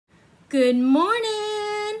Good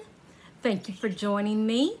morning. Thank you for joining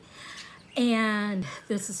me. And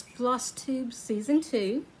this is Flosstubers Season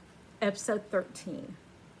 2, Episode 13.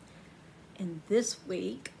 And this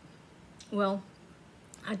week, well,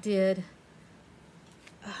 I did,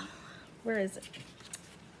 where is it?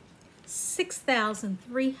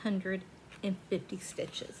 6,350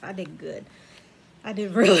 stitches. I did good. I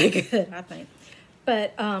did really good, I think.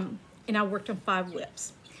 But, and I worked on 5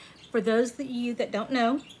 whips. For those of you that don't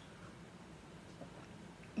know,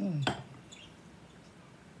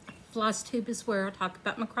 Flosstubers is where I talk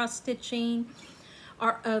about my cross stitching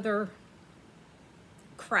or other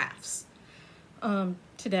crafts.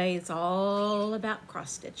 Today is all about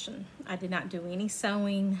cross stitching. I did not do any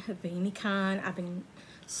sewing of any kind. I've been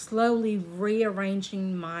slowly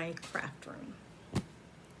rearranging my craft room.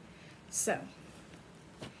 So,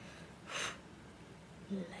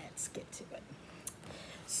 let's get to it.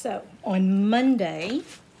 So, on Monday,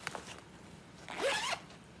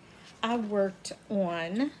 I worked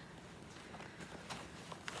on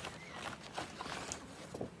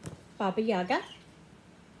Baba Yaga.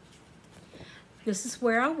 This is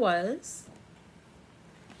where I was.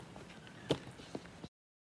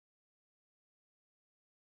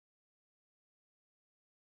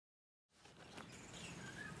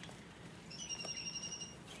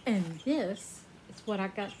 And this is what I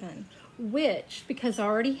got done. Which, because I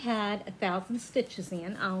already had 1,000 stitches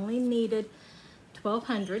in, I only needed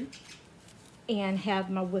 1,200 and have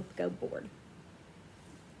my whip go board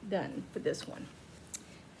done for this one.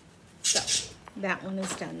 So that one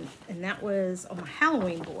is done, and that was on my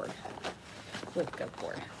Halloween board, whip go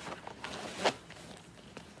board.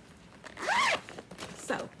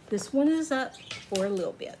 So this one is up for a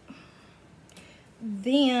little bit.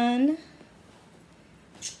 Then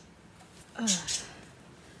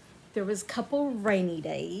there was a couple rainy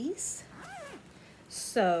days,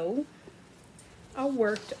 so I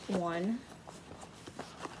worked on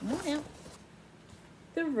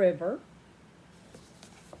the river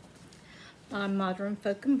by Modern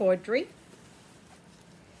Folk Embroidery.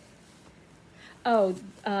 Oh,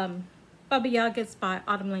 Baba Yaga's by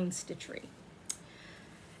Autumn Lane Stitchery.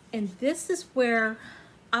 And this is where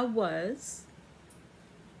I was.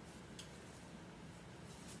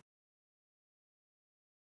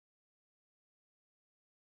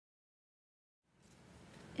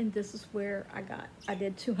 And this is where I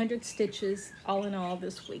did 200 stitches all in all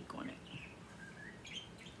this week on it.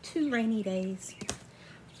 2 rainy days.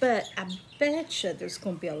 But I bet you there's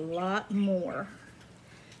going to be a lot more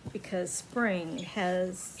because spring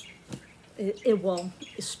is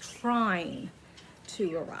trying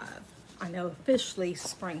to arrive. I know officially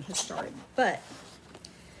spring has started, but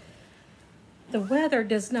the weather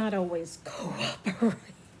does not always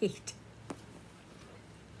cooperate.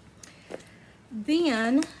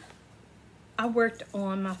 Then I worked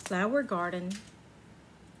on my flower garden.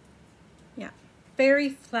 Yeah, fairy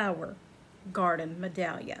flower garden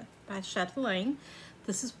medallia by Chatelaine.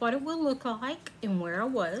 This is what it will look like and where I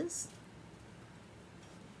was.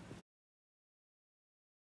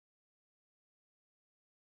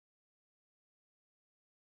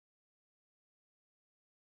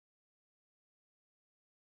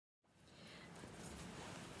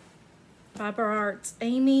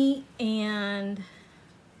 Fiberartsamy and I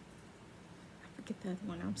forget that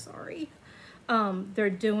one, I'm sorry. They're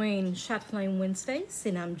doing Chatelaine Wednesdays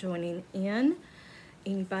and I'm joining in.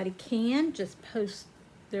 Anybody can just post.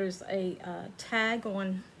 There's a tag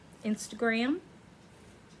on Instagram,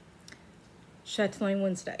 Chatelaine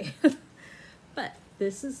Wednesday. But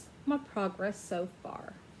this is my progress so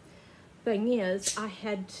far. Thing is, I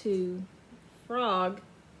had to frog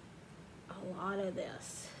a lot of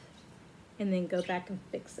this and then go back and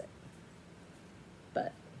fix it.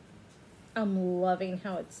 But I'm loving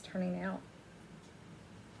how it's turning out.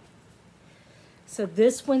 So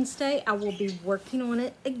this Wednesday, I will be working on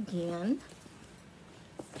it again.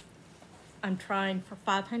 I'm trying for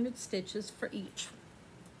 500 stitches for each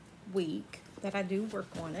week that I do work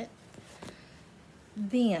on it.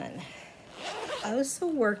 Then, I also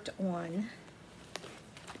worked on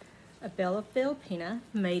a Bella Filipina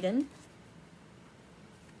maiden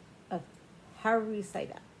of, however you say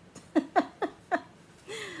that.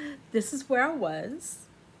 This is where I was.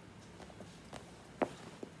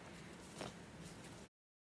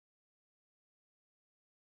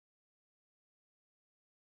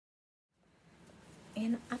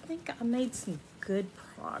 And I think I made some good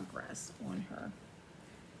progress on her.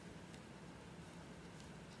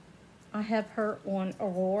 I have her on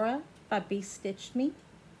Aurora by BeStitchMe,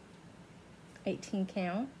 18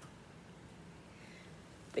 count.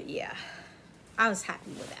 But yeah, I was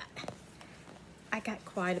happy with that. I got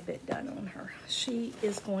quite a bit done on her. She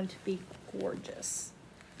is going to be gorgeous.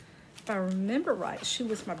 If I remember right, she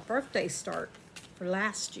was my birthday start for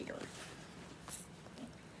last year.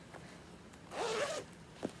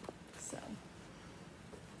 So,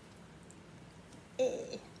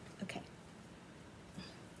 okay.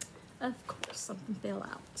 Of course, something fell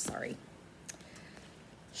out. Sorry.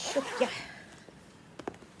 Shook ya.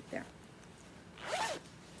 There.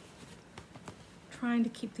 Trying to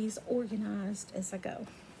keep these organized as I go.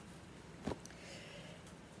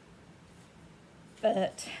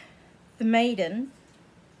 But the maiden,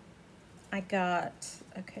 I got,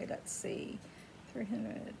 okay, let's see,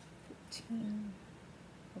 314,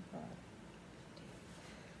 oh God.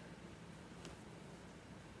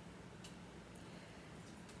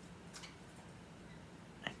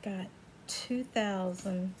 I got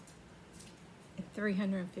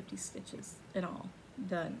 2,350 stitches in all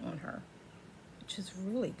done on her, which is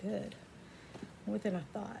really good, more than I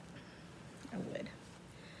thought I would.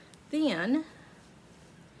 Then,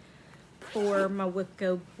 for my Whip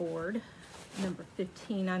Go board, number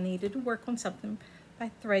 15, I needed to work on something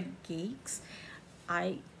by Thread Geeks.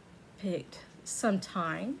 I picked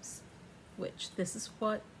Sometimes, which this is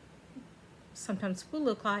what sometimes will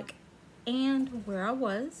look like, and Where I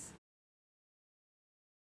Was.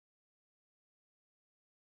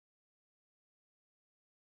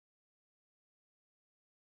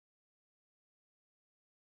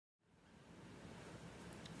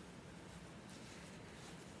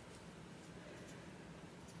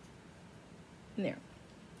 There.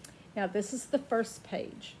 Now this is the first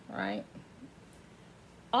page, right?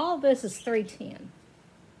 All this is 310.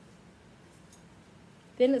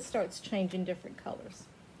 Then it starts changing different colors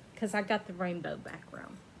because I got the rainbow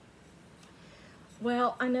background.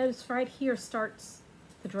 Well, I noticed right here starts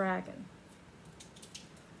the dragon.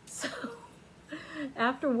 So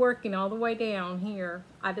after working all the way down here,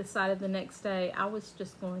 I decided the next day I was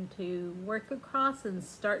just going to work across and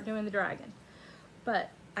start doing the dragon. But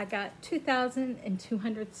I got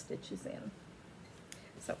 2,200 stitches in.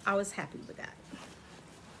 So I was happy with that.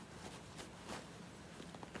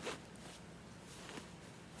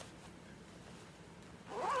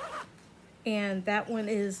 And that one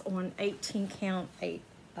is on 18 count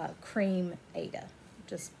cream Aida,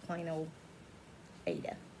 just plain old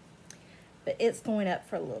Aida. But it's going up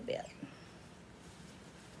for a little bit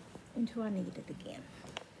until I need it again.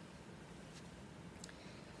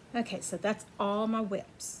 Okay, so that's all my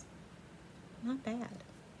whips. Not bad.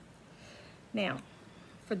 Now,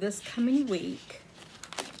 for this coming week,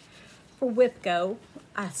 for Whip Go,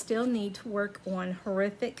 I still need to work on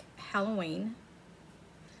Horrific Halloween.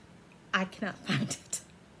 I cannot find it.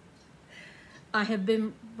 I have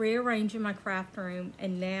been rearranging my craft room,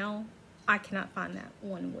 and now I cannot find that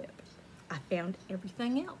one whip. I found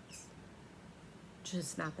everything else,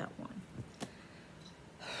 just not that one.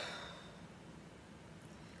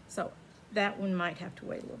 So that one might have to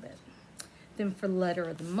wait a little bit. Then for letter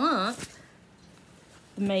of the month,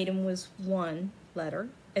 the maiden was one letter,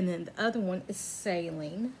 and then the other one is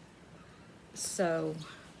sailing. So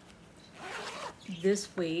this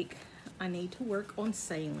week I need to work on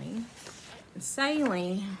sailing. And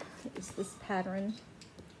sailing is this pattern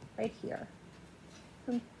right here.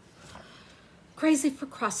 Crazy for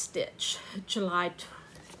Cross Stitch, July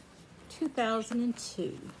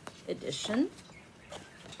 2002 edition.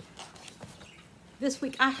 This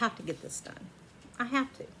week, I have to get this done. I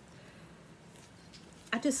have to.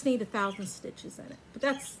 I just need 1,000 stitches in it. But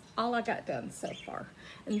that's all I got done so far.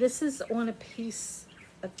 And this is on a piece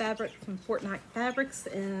of fabric from Fortnite Fabrics,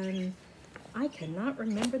 and I cannot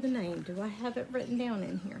remember the name. Do I have it written down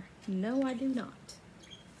in here? No, I do not.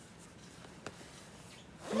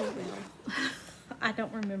 Oh, well. I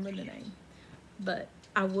don't remember the name. But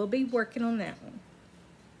I will be working on that one.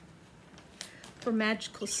 For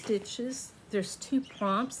Magical Stitches, there's 2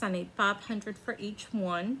 prompts. I need 500 for each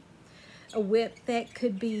one. A whip that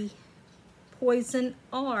could be poison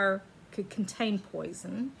or could contain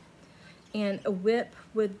poison. And a whip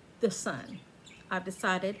with the sun. I've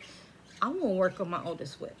decided I'm going to work on my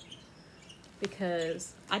oldest whip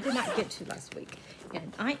because I did not get to last week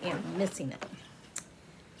and I am missing it.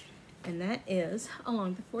 And that is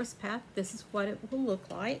Along the Forest Path. This is what it will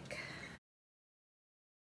look like.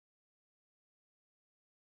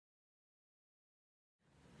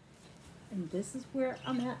 And this is where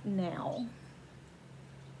I'm at now.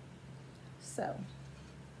 So,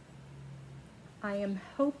 I am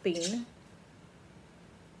hoping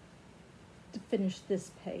to finish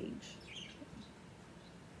this page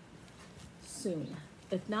soon.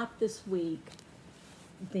 If not this week,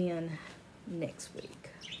 then next week.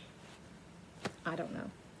 I don't know.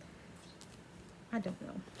 I don't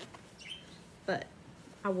know. But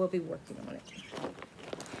I will be working on it.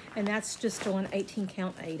 And that's just on 18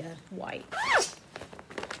 count Ada white.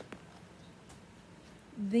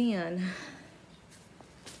 Then,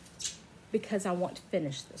 because I want to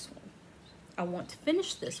finish this one. I want to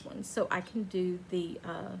finish this one so I can do the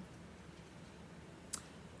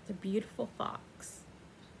Beautiful Fox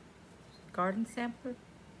garden sampler,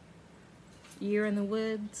 Year in the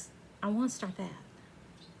Woods. I want to start that.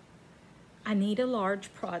 I need a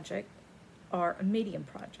large project or a medium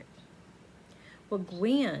project. Well,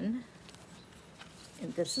 Gwen,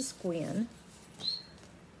 and this is Gwen,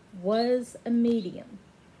 was a medium,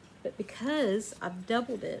 but because I've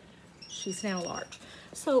doubled it, she's now large.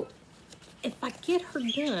 So if I get her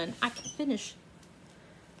done, I can finish.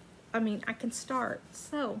 I mean, I can start.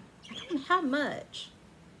 So I don't have much.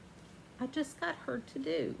 I just got her to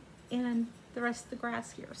do, and the rest of the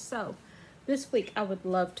grass here. So this week I would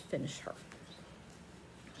love to finish her.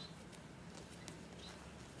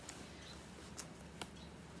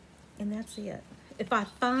 And that's it. If I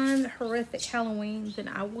find Horrific Halloween, then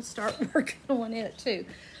I will start working on it too.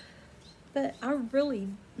 But I really,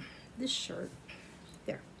 this shirt,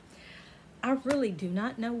 there, I really do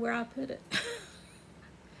not know where I put it.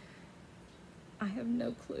 I have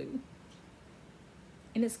no clue.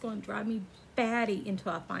 And it's going to drive me batty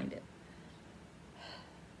until I find it.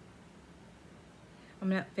 I'm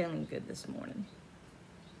not feeling good this morning.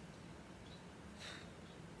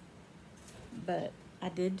 But I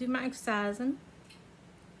did do my exercising.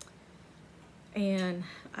 And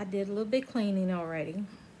I did a little bit cleaning already.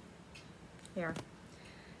 Here.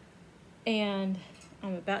 And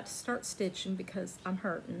I'm about to start stitching because I'm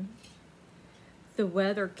hurting. The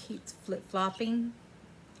weather keeps flip-flopping,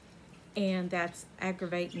 and that's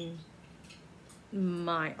aggravating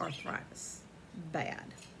my arthritis bad.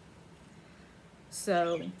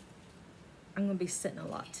 So I'm going to be sitting a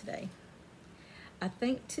lot today. I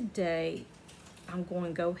think today I'm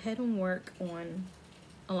going to go ahead and work on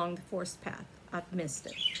along the forest path. I've missed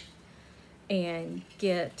it. And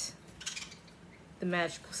get the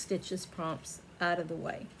Magical Stitches prompts out of the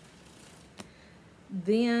way.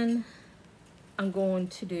 Then I'm going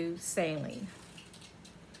to do sailing.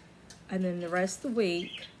 And then the rest of the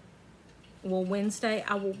week, well, Wednesday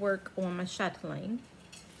I will work on my chatelaine.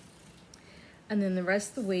 And then the rest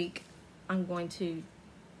of the week, I'm going to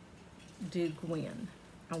do Gwen.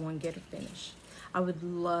 I want to get her finished. I would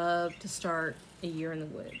love to start A Year in the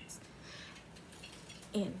Woods.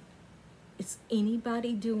 And is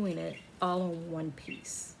anybody doing it all on one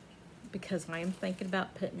piece? Because I am thinking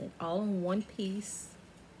about putting it all on one piece.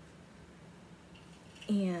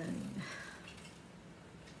 And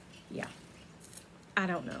yeah, I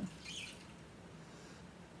don't know.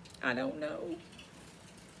 I don't know.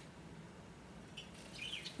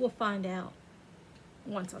 We'll find out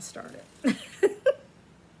once I start it.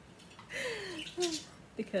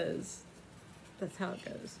 Because that's how it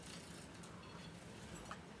goes.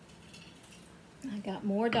 I got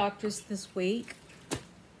more doctors this week.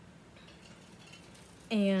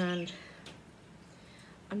 And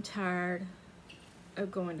I'm tired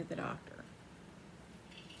of going to the doctor.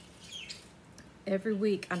 Every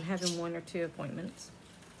week I'm having 1 or 2 appointments.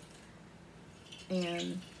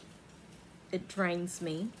 And it drains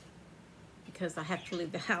me because I have to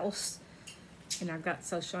leave the house and I've got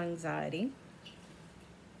social anxiety.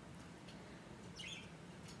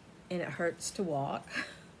 And it hurts to walk.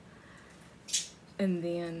 And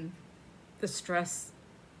then the stress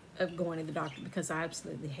of going to the doctor, because I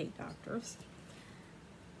absolutely hate doctors.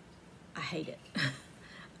 I hate it.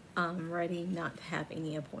 I'm ready not to have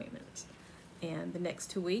any appointments. And the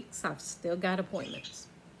next 2 weeks, I've still got appointments.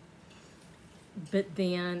 But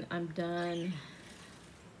then I'm done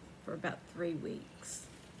for about 3 weeks.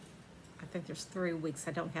 I think there's 3 weeks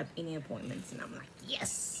I don't have any appointments, and I'm like,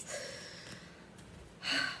 yes!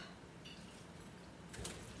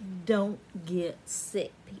 Don't get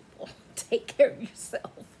sick, people. Take care of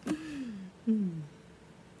yourself.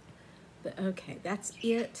 But okay, that's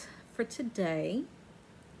it for today.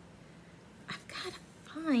 I've got to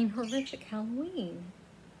find Horrific Halloween.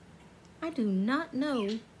 I do not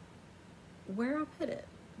know where I put it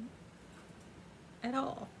at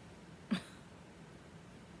all.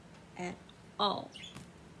 At all.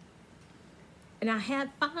 And I had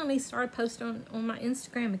finally started posting on my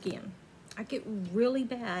Instagram again. I get really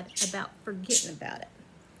bad about forgetting about it.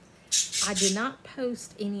 I do not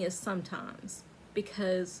post any of sometimes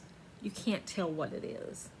because you can't tell what it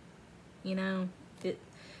is. You know,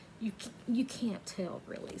 you can't tell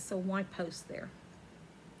really, so why post there?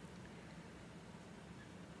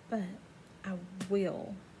 But I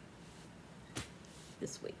will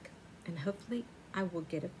this week, and hopefully I will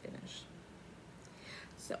get it finished.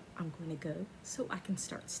 So I'm going to go so I can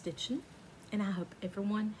start stitching, and I hope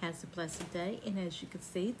everyone has a blessed day. And as you can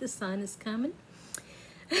see, the sun is coming.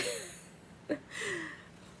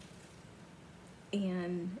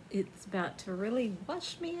 And it's about to really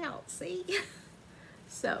wash me out, see?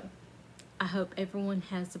 So I hope everyone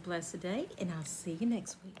has a blessed day, and I'll see you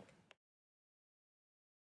next week.